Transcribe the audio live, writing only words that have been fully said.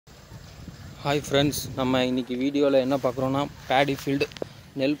Hi friends, நம்ம இன்னைக்கு வீடியோல என்ன பார்க்கறோம்னா paddy field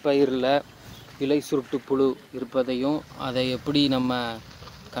நெல் பயிரில் இலை சுருட்டு புழு இருப்பதையும் அதை எப்படி நம்ம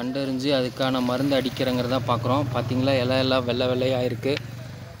கண்டறிஞ்சு அதுக்கான மருந்து அடிக்கிறங்கறத பார்க்கறோம். பாத்தீங்களா இலை எல்லாம் வெள்ளை வெள்ளையா இருக்கு.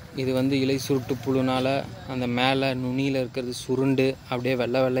 இது வந்து இலை சுருட்டு புழுனால அந்த மேலே நுனியில இருக்கிறது சுருண்டு அப்படியே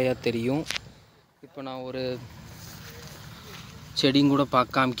வெள்ளை வெள்ளையா தெரியும். இப்போ நான் ஒரு செடியும் கூட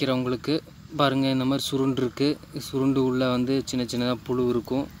காமிக்கிறேன் உங்களுக்கு. பாருங்க இந்த மாதிரி சுருண்டு இருக்கு. சுருண்டு உள்ள வந்து சின்ன சின்னதா புழு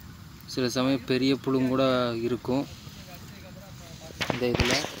இருக்கும். சில சமயம் பெரிய புழுங்க கூட இருக்கும். இந்த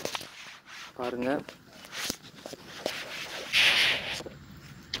இதுல பாருங்க.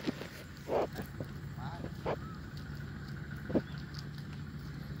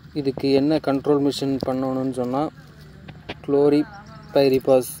 இதுக்கு என்ன கண்ட்ரோல் மிஷின் பண்ணணும்னு சொன்னா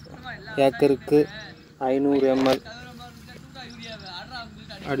குளோரிபைரிபாஸ் ஏக்கருக்கு 500 ml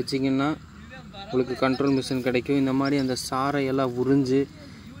அடிச்சிங்கன்னா உங்களுக்கு கண்ட்ரோல் மிஷின் கிடைக்கும். இந்த மாதிரி அந்த சாறை எல்லாம் உறிஞ்சு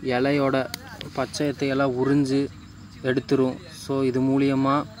இலையோட பச்சையத்தை எல்லாம் உறிஞ்சு எடுத்துரும். ஸோ இது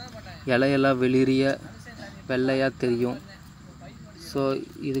மூலியமாக இலையெல்லாம் வெளிரிய வெள்ளையாக தெரியும். ஸோ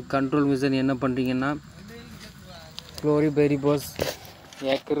இது கண்ட்ரோல் மிஷின் என்ன பண்ணுறீங்கன்னா குளோரிபைரிபாஸ்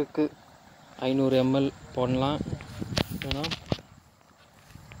ஏக்கருக்கு 500 ml போடலாம். ஏன்னா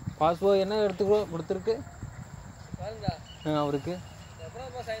பாஸ்போ என்ன கொடுத்துருக்கு அவருக்கு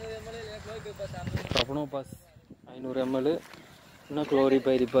prophennopass 500 ml இன்னும்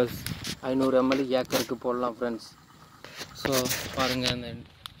குளோரிபைரிபாஸ் 500 ml ஏக்கருக்கு போடலாம் ஃப்ரெண்ட்ஸ். ஸோ பாருங்கள் அந்த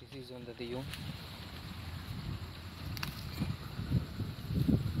டிசீஸ் வந்ததையும்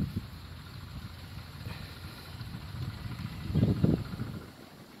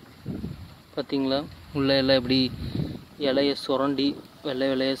பார்த்தீங்களா உள்ள எல்லாம் எப்படி இலையை சுரண்டி வெள்ளை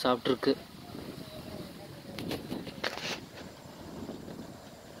வெள்ளையை சாப்பிட்ருக்கு.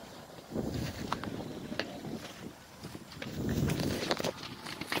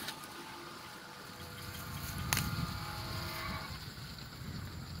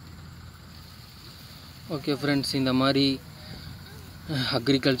 ஓகே ஃப்ரெண்ட்ஸ், இந்த மாதிரி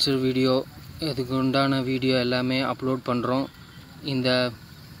அக்ரிகல்ச்சர் வீடியோ இதுக்கு உண்டான வீடியோ எல்லாமே அப்லோட் பண்ணுறோம். இந்த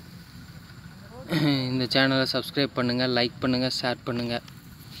சேனலை சப்ஸ்கிரைப் பண்ணுங்கள், லைக் பண்ணுங்கள், ஷேர் பண்ணுங்கள்.